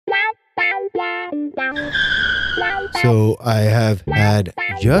So I have had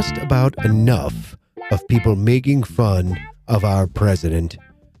just about enough of people making fun of our president,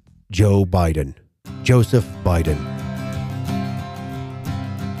 Joe Biden. Joseph Biden.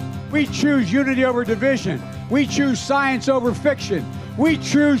 We choose unity over division. We choose science over fiction. We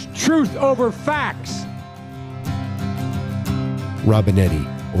choose truth over facts. Robinetti,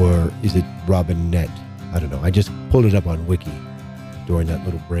 or is it Robinette? I don't know. I just pulled it up on Wiki during that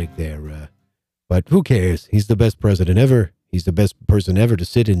little break there. But who cares? He's the best president ever. He's the best person ever to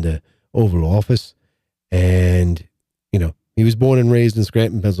sit in the Oval Office. And, you know, he was born and raised in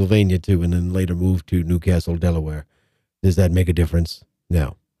Scranton, Pennsylvania, too, and then later moved to Newcastle, Delaware. Does that make a difference?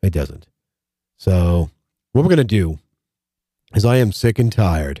 No, it doesn't. So what we're going to do is I am sick and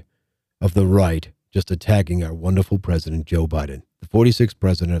tired of the right just attacking our wonderful president, Joe Biden. The 46th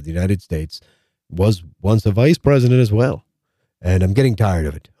president of the United States was once a vice president as well. And I'm getting tired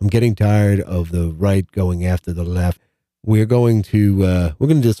of it. I'm getting tired of the right going after the left. We're going to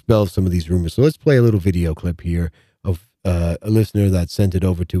dispel some of these rumors. So let's play a little video clip here of a listener that sent it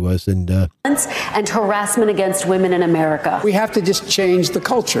over to us. And harassment against women in America. We have to just change the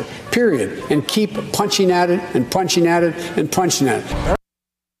culture, period, and keep punching at it and punching at it and punching at it.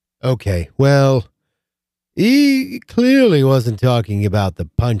 Okay, well, he clearly wasn't talking about the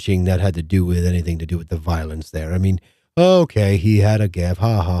punching that had to do with anything to do with the violence there. I mean, okay, he had a gaffe,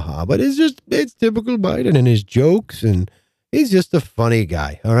 ha, ha, ha. But it's typical Biden and his jokes, and he's just a funny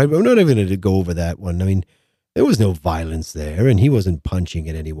guy, all right? But I'm not even going to go over that one. I mean, there was no violence there, and he wasn't punching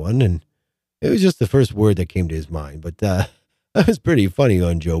at anyone, and it was just the first word that came to his mind. But that was pretty funny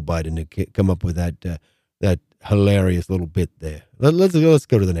on Joe Biden to come up with that hilarious little bit there. Let's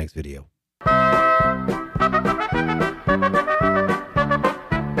go to the next video.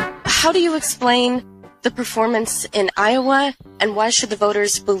 How do you explain the performance in Iowa, and why should the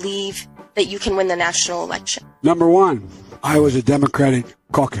voters believe that you can win the national election? Number one, Iowa's a Democratic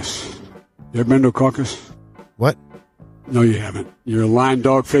caucus. You ever been to a caucus? What? No, you haven't. You're a lying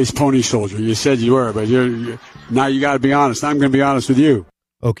dog-faced pony soldier. You said you were, but now you got to be honest. I'm going to be honest with you.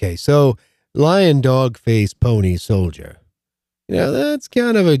 Okay, so lion, dog, face, pony, soldier. You know, that's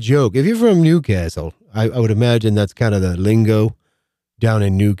kind of a joke. If you're from Newcastle, I would imagine that's kind of the lingo down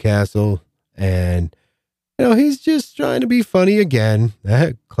in Newcastle. And, you know, he's just trying to be funny again.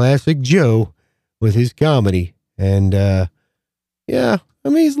 Classic Joe with his comedy. And, yeah, I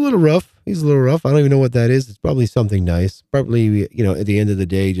mean, he's a little rough. He's a little rough. I don't even know what that is. It's probably something nice. Probably, you know, at the end of the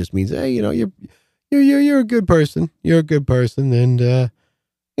day, just means, hey, you know, you're a good person. You're a good person. And,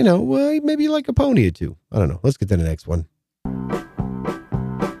 you know, maybe you like a pony or two. I don't know. Let's get to the next one.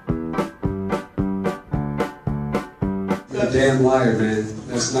 You're a damn liar, man.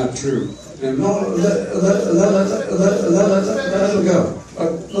 That's not true. No, let him go.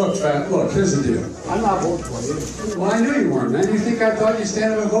 Look, Pat, look, here's the deal. I'm not voting for you. Well, I knew you weren't, man. You think I thought you'd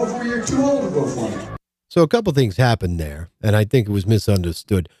stand up and vote for me? You're too old to vote for me. So a couple things happened there, and I think it was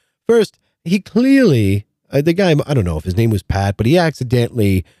misunderstood. First, he clearly, the guy, I don't know if his name was Pat, but he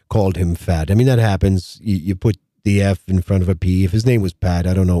accidentally called him fat. I mean, that happens. You put the F in front of a P. If his name was Pat,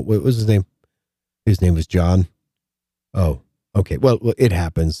 I don't know. What was his name? His name was John. Oh, okay. Well, it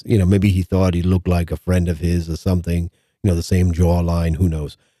happens. You know, maybe he thought he looked like a friend of his or something. You know, the same jawline. Who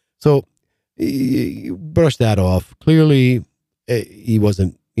knows? So he brushed that off. Clearly, he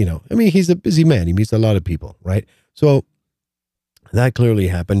wasn't, you know, I mean, he's a busy man. He meets a lot of people, right? So that clearly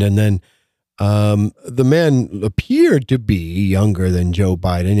happened. And then the man appeared to be younger than Joe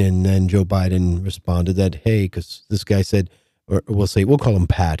Biden. And then Joe Biden responded that, hey, because this guy said, or we'll call him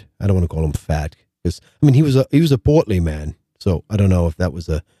Pat. I don't want to call him fat. Because, I mean, he was a portly man. So I don't know if that was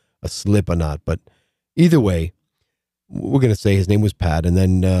a slip or not. But either way, we're going to say his name was Pat, and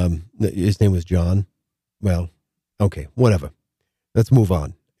then his name was John. Well, okay, whatever. Let's move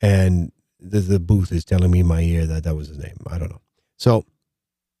on. And the booth is telling me in my ear that was his name. I don't know. So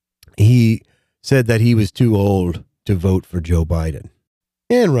he said that he was too old to vote for Joe Biden.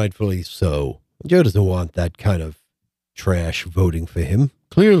 And rightfully so. Joe doesn't want that kind of trash voting for him.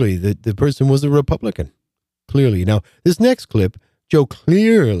 Clearly, the person was a Republican. Clearly. Now, this next clip, Joe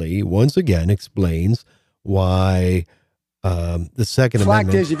clearly, once again, explains why the Second Amendment...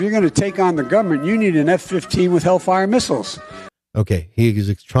 The fact is, if you're going to take on the government, you need an F-15 with Hellfire missiles. Okay, he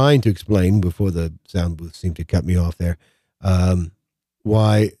is trying to explain, before the sound booth seemed to cut me off there,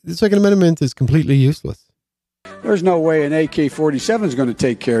 why the Second Amendment is completely useless. There's no way an AK-47 is going to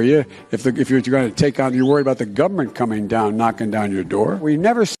take care of you if you're going to take on... You're worried about the government coming down, knocking down your door. We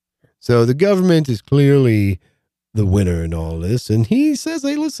never... So the government is clearly the winner in all this, and he says,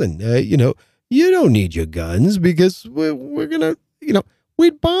 hey, listen, you know, you don't need your guns because we're going to, you know,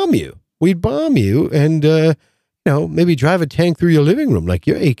 we'd bomb you. we'd bomb you and, maybe drive a tank through your living room. Like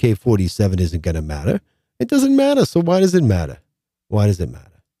your AK-47 isn't going to matter. It doesn't matter. So why does it matter? Why does it matter?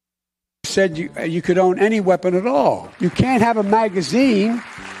 Said you could own any weapon at all. You can't have a magazine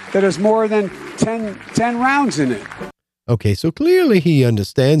that has more than 10 rounds in it. Okay, so clearly he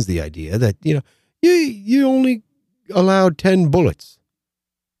understands the idea that, you only allowed 10 bullets.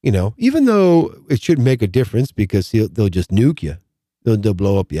 Even though it shouldn't make a difference because they'll just nuke you. They'll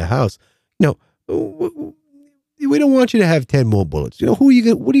blow up your house. We don't want you to have 10 more bullets. What are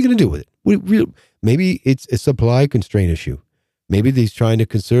you going to do with it? Maybe it's a supply constraint issue. Maybe he's trying to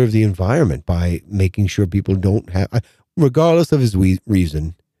conserve the environment by making sure people don't have, regardless of his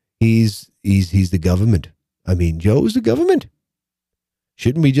reason, he's the government. I mean, Joe's the government.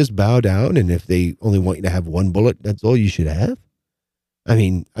 Shouldn't we just bow down? And if they only want you to have one bullet, that's all you should have? I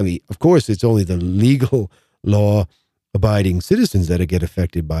mean, of course, it's only the legal law abiding citizens that get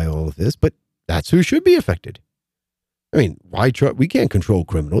affected by all of this, but that's who should be affected. I mean, we can't control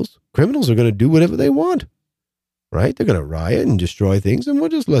criminals. Criminals are going to do whatever they want, right? They're going to riot and destroy things, and we'll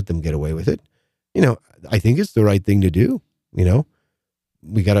just let them get away with it. I think it's the right thing to do.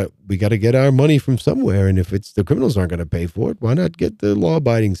 We gotta get our money from somewhere, and if it's the criminals aren't going to pay for it, why not get the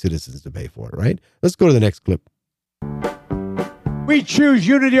law-abiding citizens to pay for it, right? Let's go to the next clip. We choose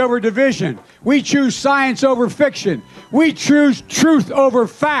unity over division. We choose science over fiction. We choose truth over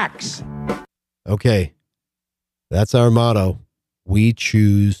facts. Okay. That's our motto. We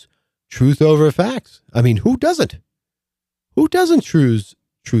choose truth over facts. I mean, who doesn't? Who doesn't choose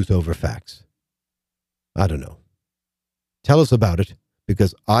truth over facts? I don't know. Tell us about it,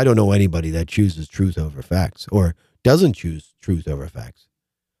 because I don't know anybody that chooses truth over facts or doesn't choose truth over facts.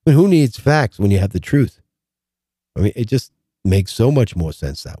 I mean, who needs facts when you have the truth? I mean, it just makes so much more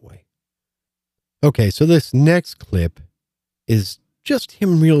sense that way. Okay, so this next clip is just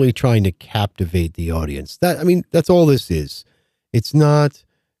him really trying to captivate the audience. That's all this is. It's not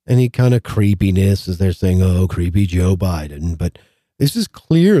any kind of creepiness, as they're saying, oh, creepy Joe Biden. But this is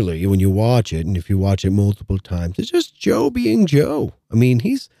clearly, when you watch it, and if you watch it multiple times, it's just Joe being Joe. I mean,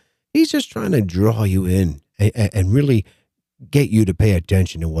 he's just trying to draw you in and really get you to pay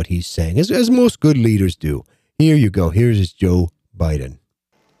attention to what he's saying, as most good leaders do. Here you go. Here's Joe Biden.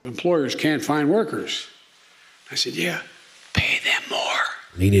 Employers can't find workers. I said, yeah, pay them more.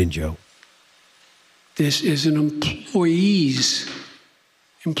 Lean in, Joe. This is an employees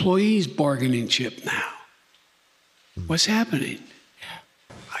bargaining chip now. What's happening?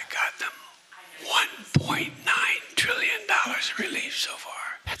 I got them $1.9 trillion relief so far.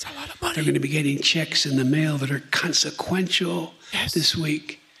 That's a lot of money. They're going to be getting checks in the mail that are consequential this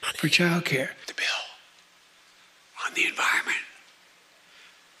week for childcare. The bill on the environment.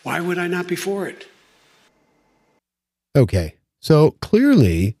 Why would I not be for it? Okay, so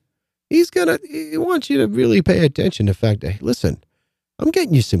clearly he wants you to really pay attention to the fact that, hey, listen, I'm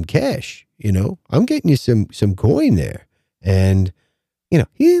getting you some cash, I'm getting you some coin there. And,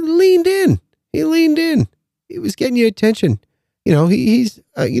 he leaned in. He was getting your attention. He's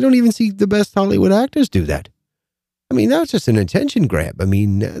you don't even see the best Hollywood actors do that. I mean, that was just an attention grab. I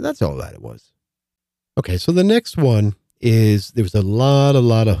mean, that's all that it was. Okay, so the next one is, there was a lot of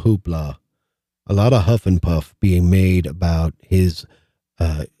hoopla, a lot of huff and puff being made about his,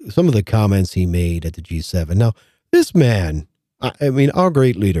 some of the comments he made at the G7. Now, this man, our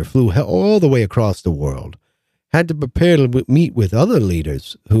great leader, flew all the way across the world, had to prepare to meet with other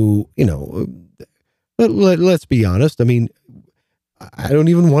leaders who, let's be honest. I mean, I don't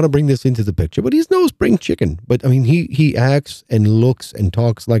even want to bring this into the picture, but he's no spring chicken. But I mean, he acts and looks and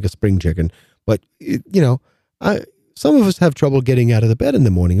talks like a spring chicken. But, some of us have trouble getting out of the bed in the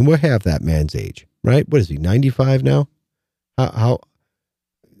morning, and we're half that man's age, right? What is he, 95 now? How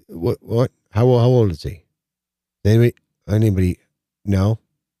old is he? Anybody? No?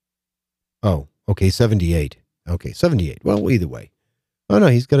 Oh, okay, 78. Okay, 78. Well, either way. Oh, no,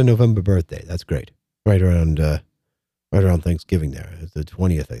 he's got a November birthday. That's great. Right around Thanksgiving there. It's the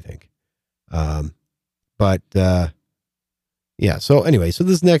 20th, I think. Yeah, so anyway, so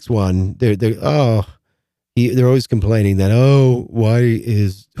this next one, they're always complaining that, why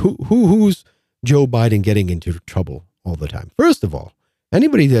is who's Joe Biden getting into trouble all the time? First of all,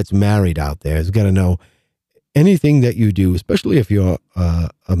 anybody that's married out there has got to know, anything that you do, especially if you're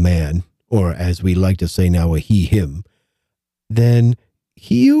a man, or as we like to say now, a he, him, then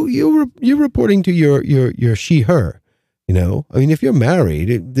you're reporting to your she, her. I mean, if you're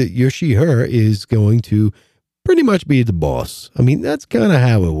married, your she, her is going to pretty much be the boss. I mean, that's kind of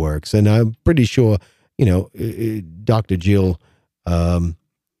how it works. And I'm pretty sure, Dr. Jill,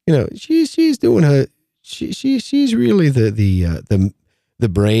 she's doing her, she's really the the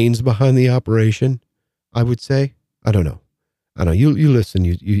brains behind the operation, I would say. I don't know. You listen.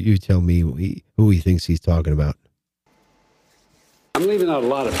 You tell me who he thinks he's talking about. I'm leaving out a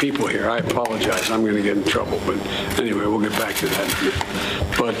lot of people here. I apologize. I'm going to get in trouble. But anyway, we'll get back to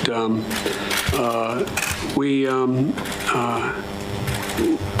that. But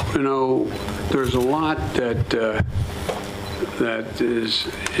there's a lot that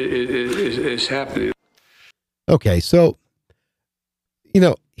is happening. Okay, so,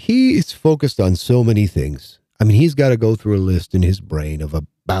 he is focused on so many things. I mean, he's got to go through a list in his brain of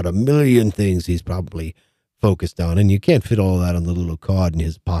about 1 million things he's probably focused on, and you can't fit all that on the little card in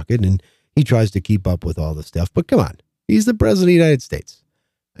his pocket, and he tries to keep up with all the stuff. But come on, he's the president of the United States,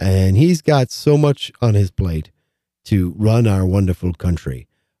 and he's got so much on his plate to run our wonderful country,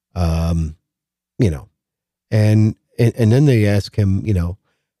 and then they ask him,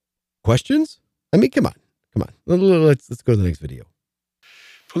 questions. I mean, come on, let's go to the next video.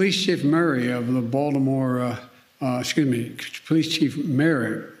 Police Chief Murray of the Baltimore, Police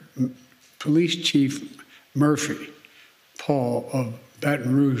Chief Murphy, Paul of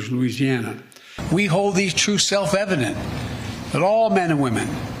Baton Rouge, Louisiana. We hold these truths self-evident that all men and women,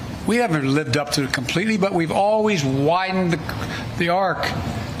 we haven't lived up to it completely, but we've always widened the arc.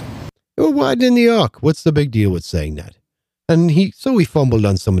 Well, widen the arc. What's the big deal with saying that? And he fumbled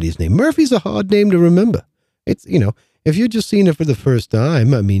on somebody's name. Murphy's a hard name to remember. It's, if you're just seeing it for the first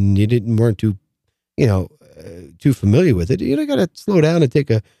time, I mean, you weren't too familiar with it. You got to slow down and take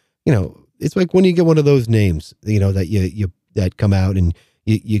a, it's like when you get one of those names, that that come out and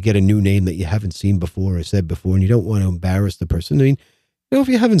you get a new name that you haven't seen before or said before, and you don't want to embarrass the person. I mean, if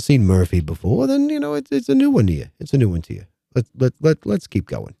you haven't seen Murphy before, then, it's a new one to you. It's a new one to you. Let's keep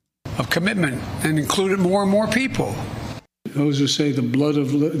going. Of commitment and included more and more people. Those who say the blood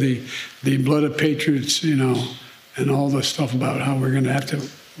of patriots, and all the stuff about how we're going to have to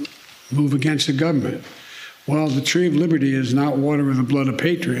move against the government. Well, the tree of liberty is not water with the blood of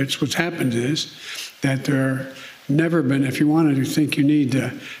patriots. What's happened is that there never been, if you wanted to think you need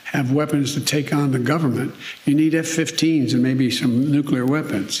to have weapons to take on the government, you need F-15s and maybe some nuclear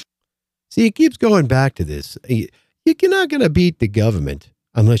weapons. See, it keeps going back to this. You're not going to beat the government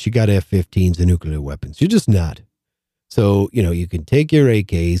unless you got F-15s and nuclear weapons. You're just not. So, you can take your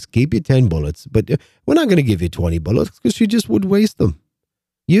AKs, keep your 10 bullets, but we're not going to give you 20 bullets because you just would waste them.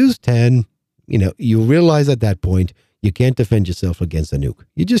 Use 10. You realize at that point, you can't defend yourself against a nuke.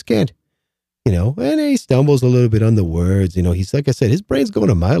 You just can't. And he stumbles a little bit on the words. He's, like I said, his brain's going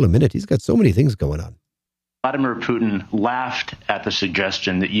a mile a minute. He's got so many things going on. Vladimir Putin laughed at the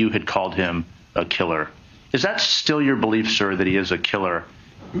suggestion that you had called him a killer. Is that still your belief, sir, that he is a killer?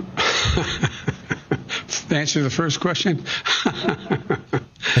 To answer the first question.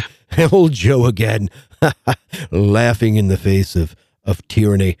 Old Joe again, laughing in the face of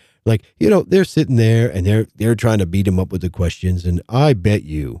tyranny. Like, they're sitting there and they're trying to beat him up with the questions. And I bet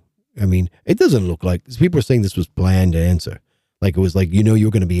you, I mean, it doesn't look like people are saying this was planned answer. Like, it was like, you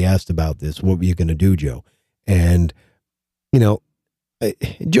were going to be asked about this. What were you going to do, Joe? And, Joe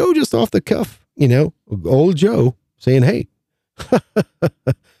just off the cuff, old Joe saying, hey,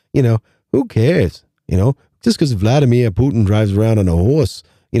 who cares? Just because Vladimir Putin drives around on a horse,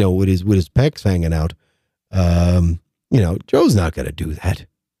 with his pecs hanging out, Joe's not going to do that.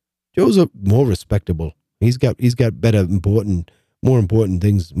 Joe's more respectable. He's got more important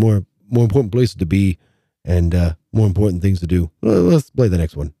things, more important places to be, and more important things to do. Well, let's play the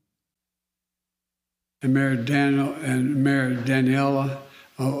next one. And Mayor Daniela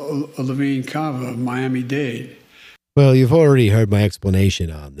Levine Cava of Miami-Dade. Well, you've already heard my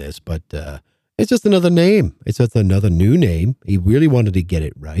explanation on this, but it's just another name. It's just another new name. He really wanted to get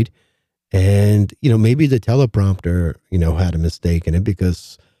it right. And, maybe the teleprompter, had a mistake in it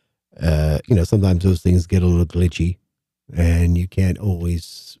because, sometimes those things get a little glitchy and you can't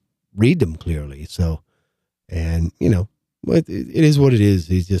always read them clearly. So, and, it is what it is.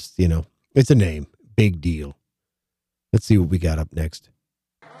 He's just, it's a name. Big deal. Let's see what we got up next.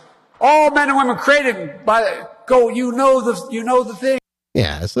 All men and women created by the thing.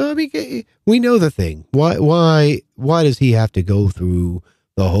 Yeah, so I mean, we know the thing. Why does he have to go through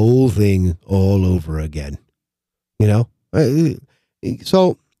the whole thing all over again?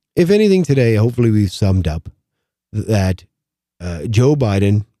 So if anything today, hopefully we've summed up that Joe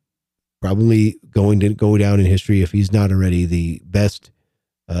Biden probably going to go down in history if he's not already the best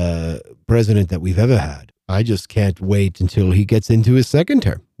president that we've ever had. I just can't wait until he gets into his second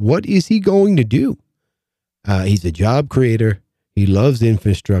term. What is he going to do? He's a job creator. He loves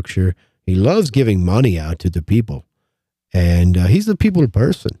infrastructure. He loves giving money out to the people. And he's a people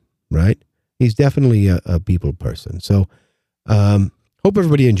person, right? He's definitely a people person. So hope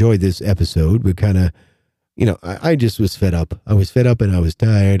everybody enjoyed this episode. We kind of, I just was fed up. I was fed up and I was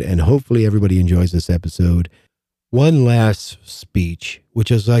tired, and hopefully everybody enjoys this episode. One last speech,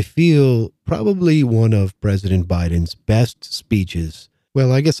 which is, I feel, probably one of President Biden's best speeches.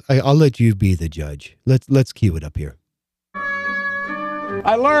 Well, I guess I'll let you be the judge. Let's cue it up here.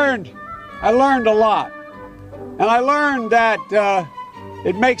 I learned a lot. And I learned that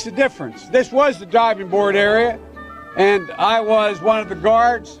it makes a difference. This was the diving board area, and I was one of the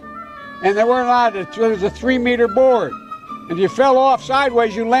guards, and there was a 3-meter board. And if you fell off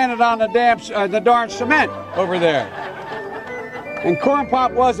sideways, you landed on the darn cement over there. And Corn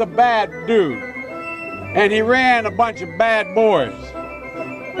Pop was a bad dude, and he ran a bunch of bad boys.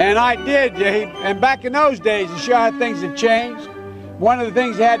 And I did, and back in those days, to show how things had changed, one of the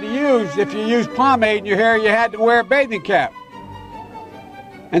things you had to use, if you used pomade in your hair, you had to wear a bathing cap.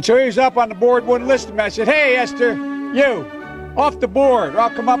 And so he was up on the board, wouldn't listen to me. I said, "Hey, Esther, you, off the board, or I'll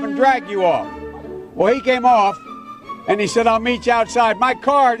come up and drag you off." Well, he came off, and he said, "I'll meet you outside." My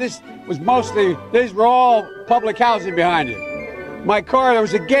car, these were all public housing behind it. My car, there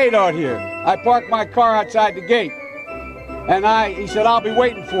was a gate out here. I parked my car outside the gate. And he said, "I'll be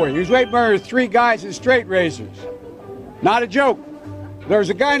waiting for you." He was waiting for 3 guys in straight razors. Not a joke. There was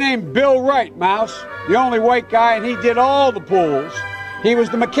a guy named Bill Wright, Mouse, the only white guy, and he did all the pools. He was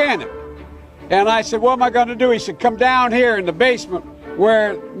the mechanic. And I said, "What am I going to do?" He said, "Come down here in the basement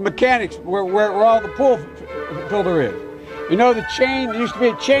where all the pool filter is. You know the chain, there used to be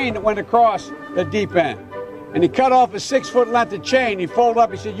a chain that went across the deep end. And he cut off a 6-foot length of chain. He folded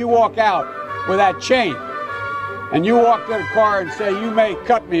up, he said, "You walk out with that chain. And you walk to the car and say, 'You may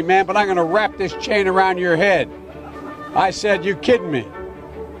cut me, man, but I'm going to wrap this chain around your head.'" I said, "You kidding me?"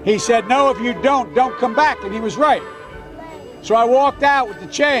 He said, "No, if you don't come back." And he was right. So I walked out with the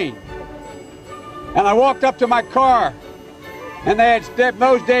chain. And I walked up to my car. And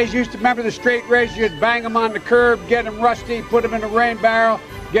those days, you used to remember the straight razor. You'd bang them on the curb, get them rusty, put them in a rain barrel,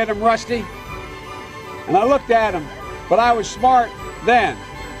 get them rusty. And I looked at him, but I was smart then.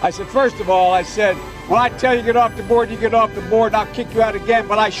 I said, first of all, I said, "When I tell you to get off the board, you get off the board, and I'll kick you out again,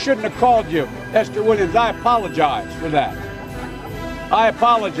 but I shouldn't have called you Esther Williams. I apologize for that. I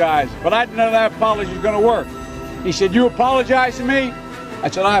apologize, but I didn't know that apology was going to work." He said, "You apologize to me?" I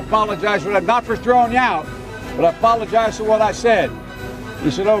said, "I apologize for that, not for throwing you out, but I apologize for what I said."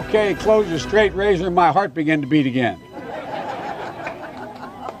 He said, "Okay," he closed the straight razor, and my heart began to beat again.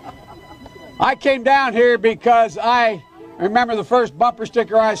 I came down here because I remember the first bumper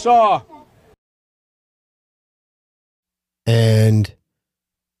sticker I saw. And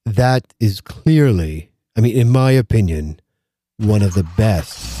that is clearly, in my opinion, one of the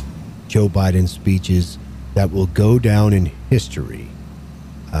best Joe Biden speeches that will go down in history.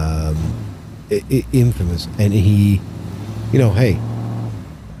 Infamous. And he,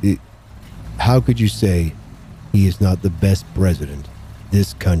 how could you say he is not the best president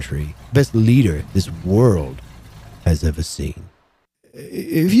this country, best leader this world has ever seen?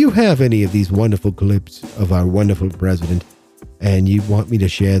 If you have any of these wonderful clips of our wonderful president and you want me to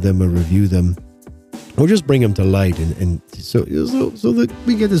share them or review them, or just bring them to light, and so that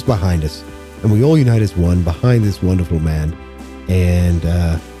we get this behind us and we all unite as one behind this wonderful man, and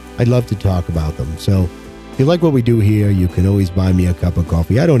I'd love to talk about them. So if you like what we do here, you can always buy me a cup of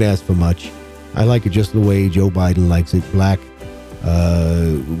coffee. I don't ask for much. I like it just the way Joe Biden likes it, black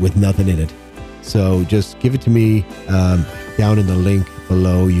with nothing in it. So just give it to me down in the link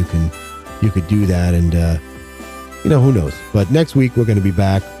below. You could do that, and who knows. But next week we're going to be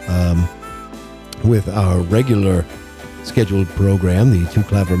back with our regular scheduled program, the Too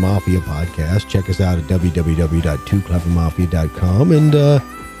Clever Mafia podcast. Check us out at www.tooclevermafia.com, and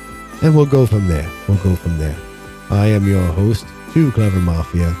we'll go from there. I am your host, Too Clever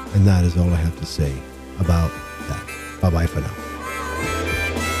Mafia, and that is all I have to say about that. Bye-bye for now.